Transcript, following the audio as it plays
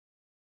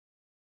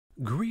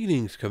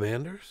Greetings,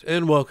 Commanders,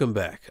 and welcome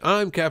back.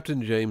 I'm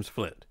Captain James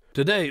Flint.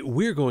 Today,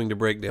 we're going to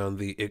break down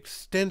the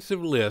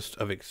extensive list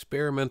of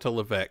experimental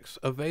effects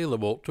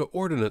available to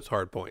Ordnance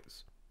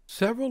hardpoints.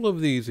 Several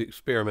of these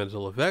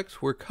experimental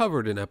effects were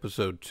covered in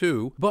Episode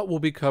 2, but will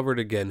be covered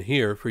again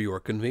here for your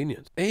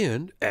convenience.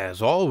 And,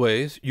 as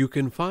always, you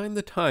can find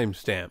the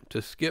timestamp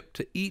to skip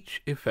to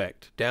each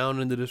effect down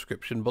in the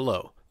description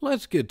below.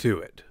 Let's get to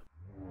it.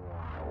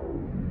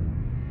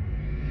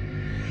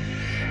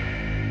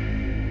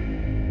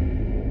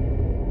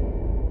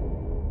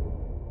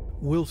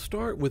 We'll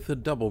start with the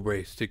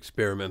double-braced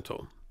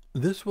experimental.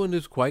 This one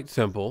is quite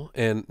simple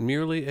and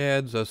merely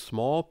adds a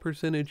small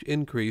percentage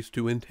increase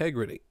to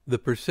integrity. The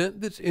percent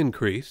that's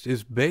increased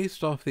is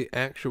based off the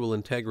actual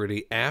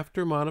integrity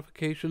after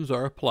modifications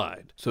are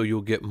applied, so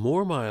you'll get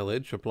more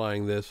mileage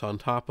applying this on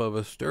top of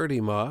a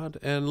sturdy mod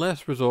and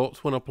less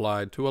results when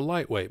applied to a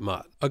lightweight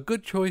mod. A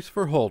good choice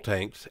for hull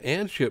tanks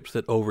and ships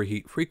that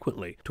overheat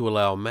frequently to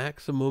allow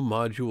maximum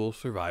module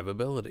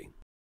survivability.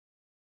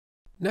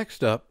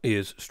 Next up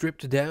is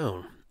stripped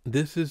down.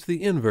 This is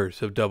the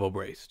inverse of double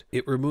braced.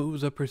 It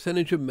removes a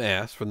percentage of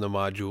mass from the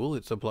module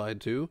it's applied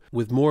to,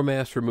 with more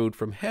mass removed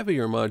from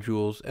heavier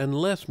modules and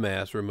less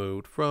mass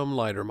removed from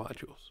lighter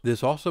modules.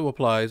 This also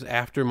applies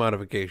after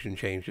modification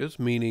changes,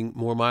 meaning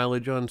more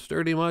mileage on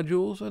sturdy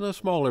modules and a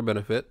smaller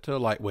benefit to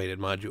lightweighted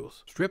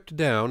modules. Stripped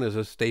down is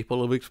a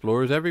staple of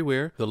explorers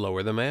everywhere. The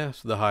lower the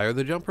mass, the higher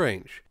the jump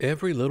range.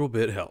 Every little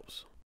bit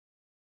helps.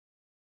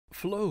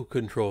 Flow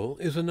control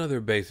is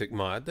another basic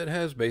mod that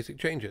has basic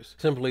changes,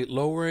 simply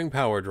lowering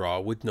power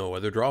draw with no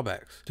other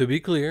drawbacks. To be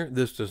clear,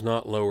 this does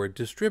not lower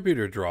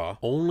distributor draw,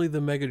 only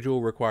the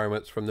megajoule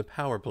requirements from the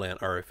power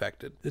plant are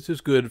affected. This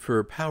is good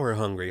for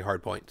power-hungry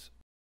hardpoints.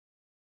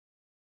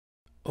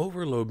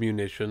 Overload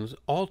munitions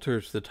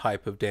alters the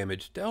type of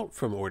damage dealt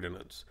from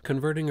Ordnance,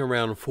 converting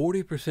around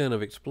 40%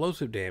 of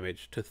explosive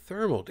damage to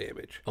thermal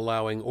damage,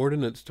 allowing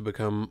Ordnance to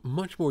become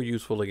much more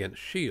useful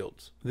against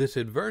shields. This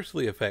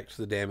adversely affects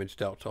the damage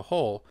dealt to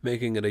hull,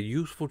 making it a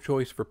useful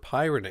choice for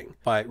pirating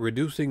by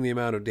reducing the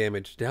amount of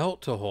damage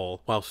dealt to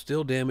hull while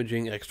still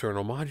damaging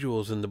external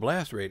modules in the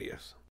blast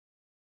radius.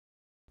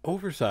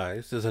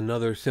 Oversized is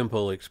another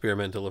simple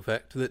experimental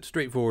effect that's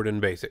straightforward and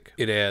basic.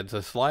 It adds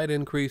a slight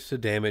increase to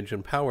damage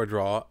and power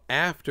draw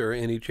after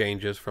any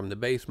changes from the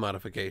base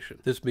modification.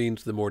 This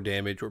means the more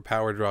damage or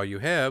power draw you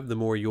have, the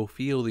more you'll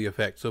feel the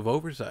effects of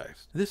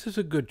oversized. This is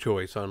a good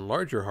choice on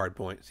larger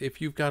hardpoints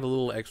if you've got a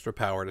little extra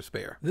power to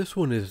spare. This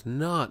one is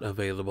not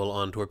available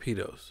on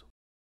torpedoes.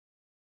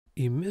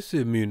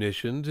 Emissive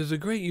Munitions is a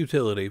great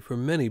utility for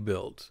many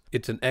builds.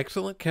 It's an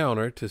excellent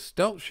counter to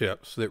stealth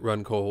ships that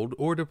run cold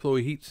or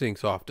deploy heat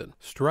sinks often.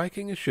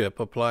 Striking a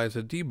ship applies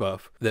a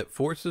debuff that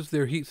forces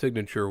their heat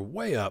signature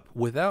way up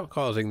without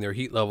causing their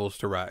heat levels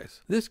to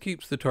rise. This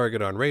keeps the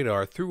target on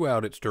radar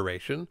throughout its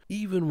duration,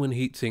 even when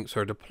heat sinks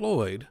are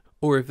deployed,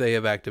 or if they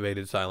have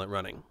activated silent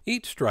running.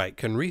 Each strike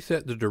can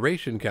reset the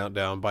duration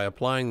countdown by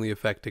applying the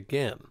effect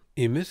again.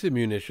 Emissive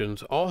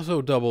Munitions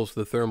also doubles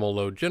the thermal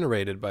load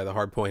generated by the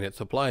hardpoint it's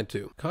applied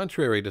to.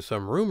 Contrary to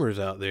some rumors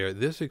out there,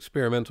 this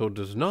experimental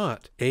does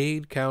not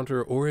aid,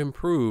 counter, or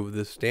improve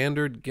the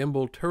standard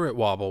gimbal turret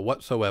wobble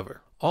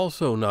whatsoever.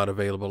 Also not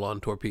available on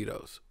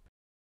torpedoes.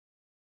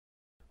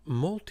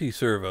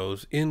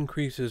 Multi-servos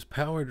increases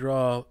power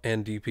draw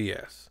and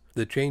DPS.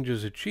 The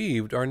changes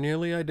achieved are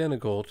nearly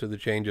identical to the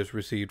changes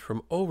received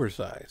from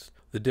Oversized.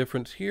 The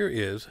difference here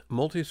is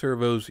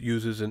multi-servos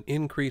uses an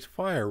increased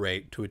fire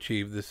rate to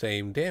achieve the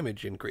same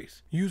damage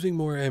increase, using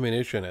more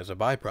ammunition as a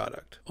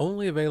byproduct.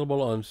 Only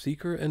available on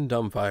Seeker and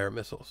dumbfire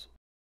missiles.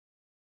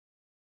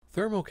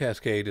 Thermal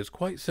Cascade is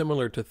quite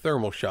similar to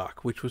Thermal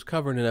Shock, which was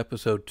covered in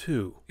Episode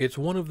 2. It's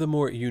one of the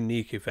more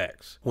unique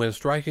effects. When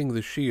striking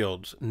the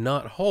shields,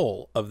 not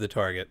hull, of the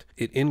target,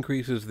 it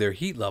increases their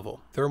heat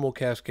level. Thermal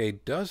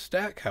Cascade does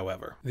stack,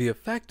 however. The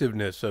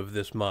effectiveness of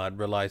this mod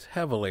relies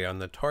heavily on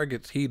the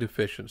target's heat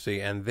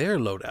efficiency and their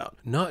loadout,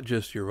 not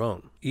just your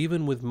own.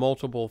 Even with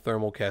multiple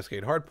Thermal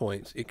Cascade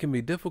hardpoints, it can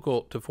be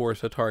difficult to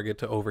force a target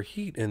to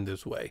overheat in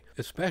this way,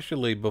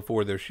 especially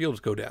before their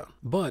shields go down.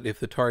 But if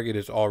the target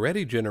is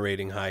already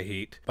generating high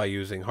heat by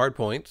using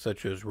hardpoints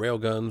such as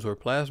railguns or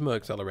plasma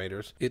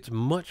accelerators, it's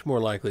much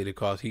more likely to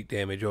cause heat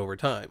damage over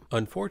time.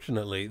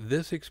 Unfortunately,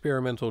 this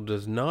experimental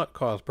does not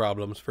cause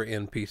problems for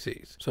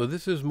NPCs, so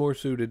this is more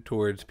suited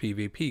towards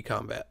PvP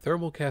combat.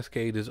 Thermal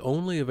Cascade is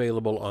only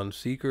available on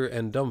Seeker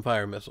and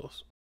dumbfire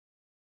missiles.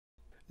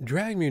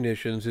 Drag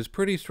Munitions is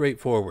pretty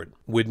straightforward.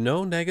 With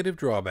no negative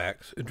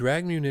drawbacks,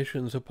 Drag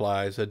Munitions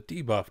applies a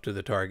debuff to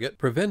the target,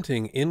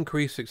 preventing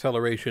increased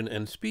acceleration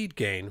and speed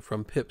gain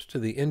from pips to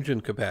the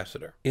engine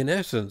capacitor. In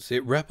essence,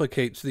 it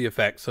replicates the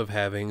effects of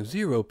having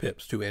 0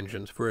 pips to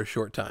engines for a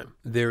short time.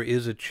 There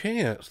is a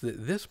chance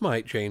that this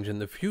might change in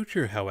the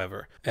future,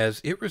 however, as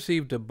it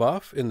received a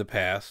buff in the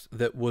past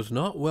that was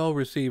not well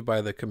received by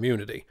the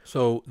community,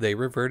 so they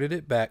reverted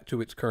it back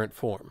to its current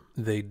form.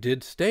 They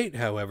did state,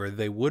 however,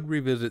 they would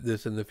revisit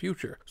this in the the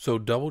future, so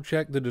double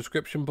check the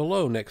description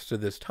below next to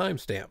this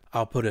timestamp.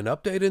 I'll put an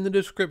update in the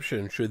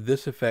description should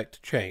this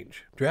effect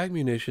change. Drag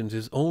munitions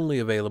is only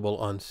available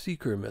on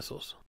seeker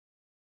missiles.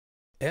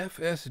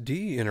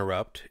 FSD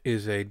Interrupt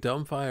is a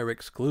dumbfire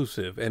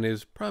exclusive and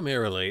is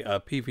primarily a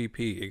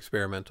PvP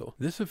experimental.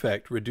 This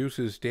effect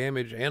reduces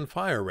damage and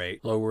fire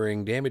rate,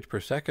 lowering damage per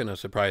second a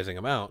surprising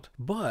amount,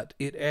 but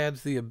it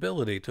adds the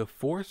ability to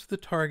force the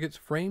target's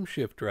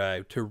frameshift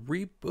drive to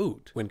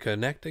reboot when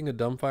connecting a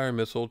dumbfire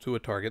missile to a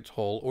target's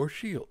hull or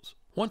shields.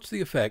 Once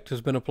the effect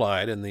has been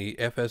applied and the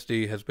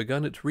FSD has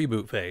begun its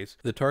reboot phase,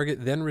 the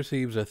target then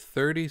receives a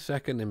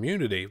 30-second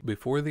immunity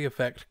before the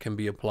effect can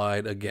be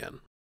applied again.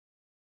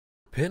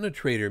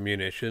 Penetrator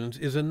Munitions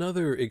is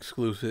another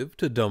exclusive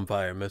to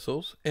dumbfire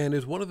missiles and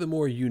is one of the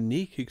more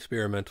unique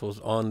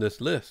experimentals on this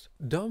list.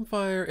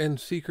 Dumbfire and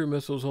seeker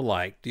missiles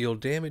alike deal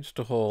damage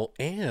to hull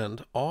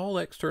and all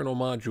external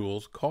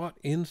modules caught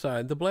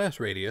inside the blast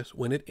radius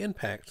when it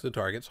impacts the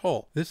target's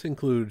hull. This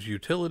includes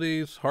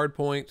utilities,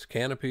 hardpoints,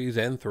 canopies,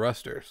 and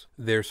thrusters.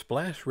 Their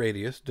splash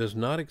radius does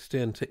not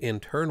extend to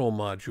internal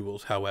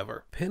modules,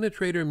 however.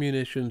 Penetrator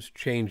Munitions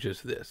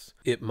changes this.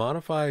 It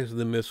modifies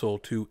the missile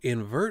to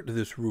invert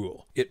this rule.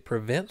 It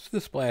prevents the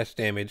splash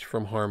damage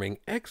from harming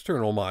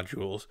external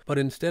modules, but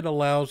instead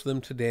allows them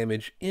to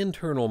damage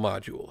internal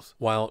modules.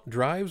 While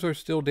drives are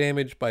still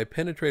damaged by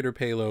Penetrator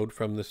Payload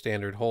from the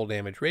standard hull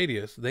damage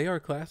radius, they are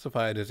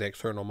classified as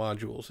external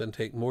modules and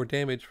take more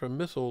damage from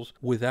missiles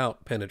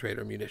without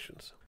Penetrator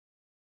Munitions.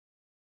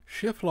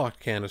 Shift-locked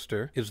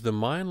canister is the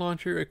mine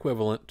launcher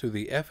equivalent to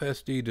the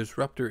FSD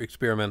Disruptor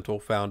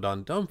experimental found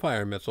on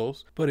dumbfire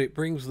missiles, but it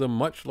brings the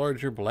much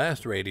larger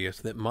blast radius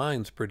that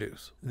mines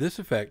produce. This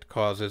effect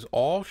causes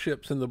all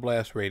ships in the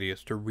blast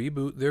radius to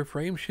reboot their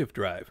frameshift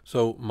drive,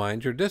 so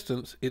mind your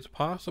distance, it's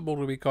possible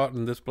to be caught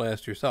in this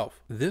blast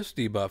yourself. This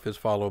debuff is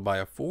followed by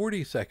a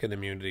 40-second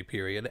immunity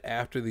period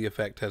after the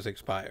effect has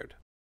expired.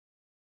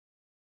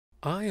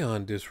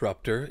 Ion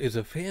Disruptor is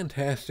a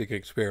fantastic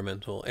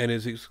experimental and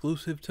is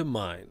exclusive to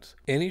mines.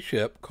 Any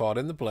ship caught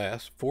in the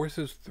blast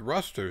forces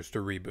thrusters to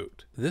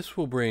reboot. This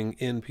will bring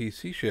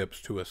NPC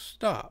ships to a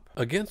stop.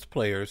 Against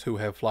players who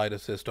have flight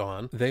assist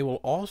on, they will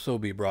also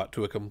be brought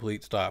to a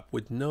complete stop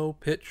with no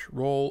pitch,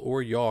 roll,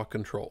 or yaw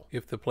control.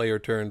 If the player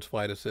turns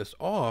flight assist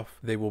off,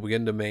 they will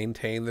begin to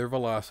maintain their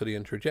velocity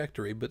and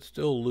trajectory but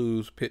still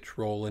lose pitch,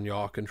 roll, and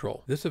yaw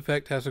control. This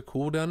effect has a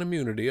cooldown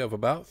immunity of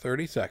about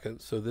 30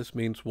 seconds, so this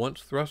means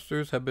once thrusters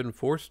have been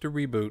forced to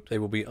reboot, they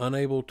will be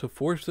unable to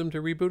force them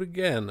to reboot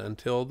again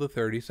until the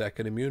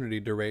 30-second immunity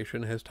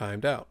duration has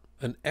timed out.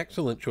 An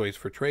excellent choice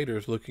for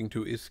traders looking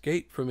to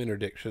escape from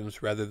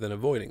interdictions rather than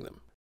avoiding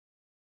them.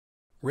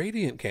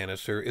 Radiant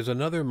Canister is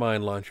another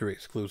mine launcher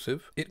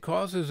exclusive. It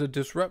causes a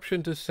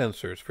disruption to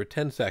sensors for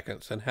 10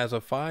 seconds and has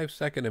a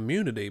 5-second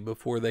immunity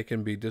before they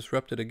can be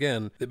disrupted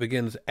again that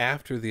begins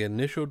after the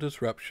initial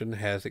disruption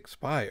has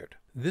expired.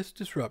 This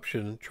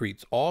disruption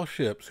treats all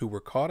ships who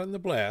were caught in the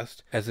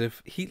blast as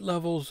if heat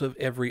levels of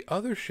every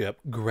other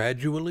ship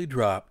gradually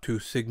drop to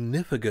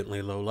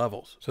significantly low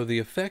levels. So the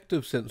effect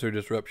of sensor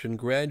disruption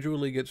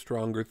gradually gets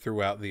stronger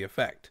throughout the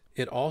effect.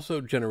 It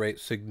also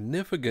generates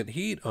significant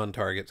heat on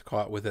targets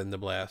caught within the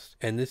blast,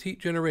 and this heat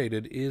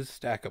generated is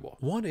stackable.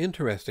 One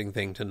interesting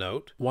thing to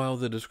note, while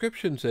the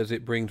description says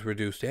it brings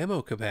reduced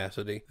ammo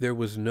capacity, there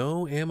was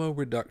no ammo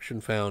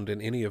reduction found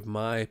in any of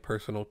my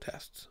personal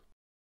tests.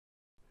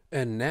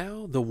 And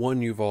now, the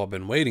one you've all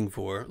been waiting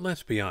for,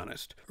 let's be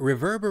honest.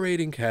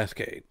 Reverberating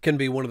Cascade can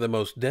be one of the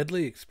most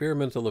deadly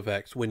experimental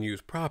effects when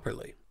used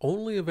properly.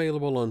 Only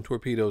available on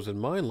torpedoes and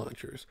mine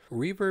launchers,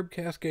 Reverb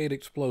Cascade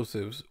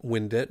explosives,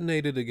 when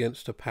detonated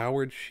against a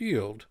powered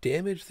shield,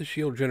 damage the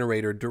shield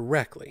generator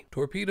directly.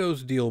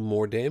 Torpedoes deal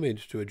more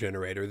damage to a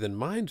generator than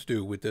mines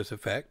do with this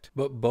effect,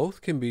 but both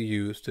can be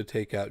used to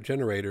take out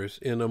generators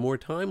in a more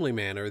timely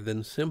manner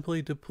than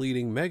simply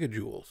depleting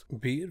megajoules.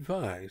 Be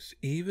advised,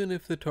 even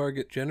if the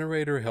target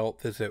generator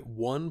health is at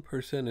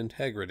 1%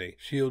 integrity,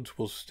 shields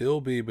will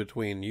still be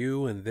between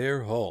you and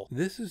their hull.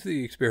 This is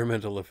the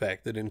experimental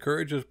effect that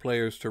encourages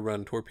players to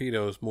run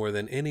torpedoes more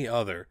than any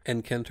other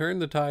and can turn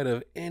the tide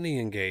of any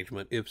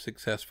engagement if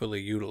successfully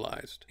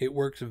utilized. It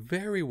works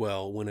very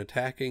well when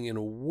attacking in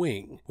a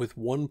wing, with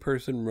one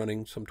person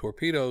running some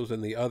torpedoes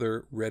and the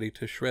other ready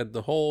to shred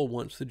the hull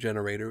once the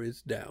generator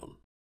is down.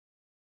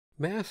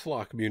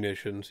 Masslock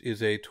Munitions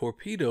is a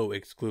torpedo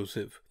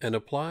exclusive and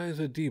applies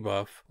a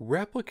debuff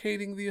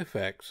replicating the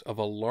effects of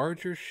a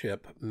larger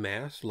ship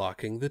mass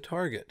locking the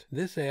target.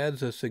 This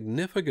adds a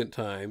significant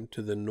time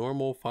to the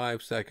normal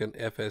 5-second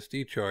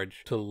FSD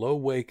charge to low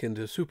wake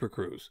into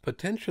supercruise,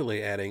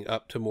 potentially adding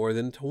up to more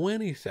than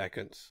 20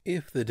 seconds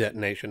if the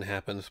detonation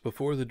happens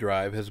before the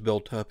drive has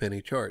built up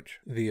any charge.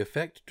 The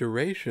effect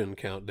duration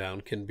countdown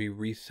can be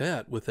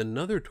reset with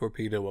another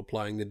torpedo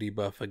applying the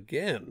debuff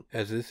again,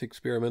 as this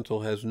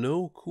experimental has no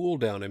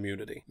cooldown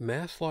immunity.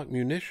 Masslock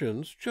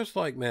Munitions, just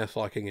like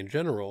masslocking in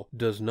general,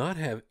 does not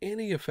have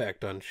any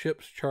effect on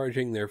ships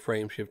charging their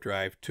frameshift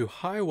drive to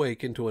high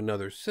wake into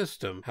another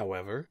system,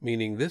 however,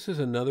 meaning this is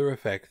another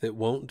effect that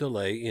won't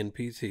delay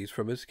NPCs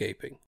from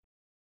escaping.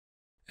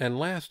 And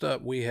last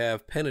up we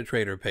have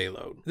Penetrator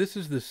Payload. This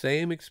is the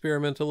same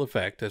experimental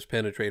effect as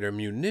Penetrator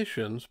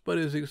Munitions, but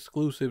is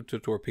exclusive to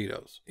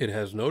torpedoes. It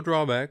has no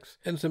drawbacks,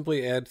 and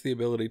simply adds the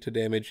ability to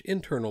damage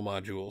internal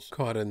modules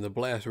caught in the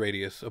blast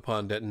radius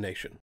upon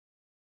detonation.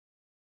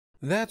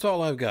 That's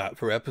all I've got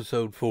for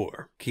episode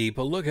 4. Keep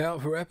a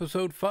lookout for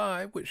episode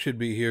 5, which should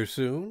be here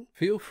soon.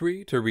 Feel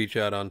free to reach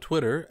out on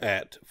Twitter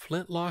at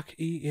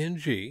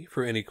FlintlockENG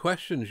for any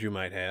questions you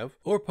might have,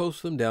 or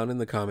post them down in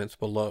the comments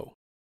below.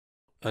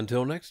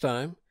 Until next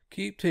time,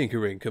 keep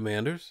tinkering,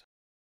 Commanders.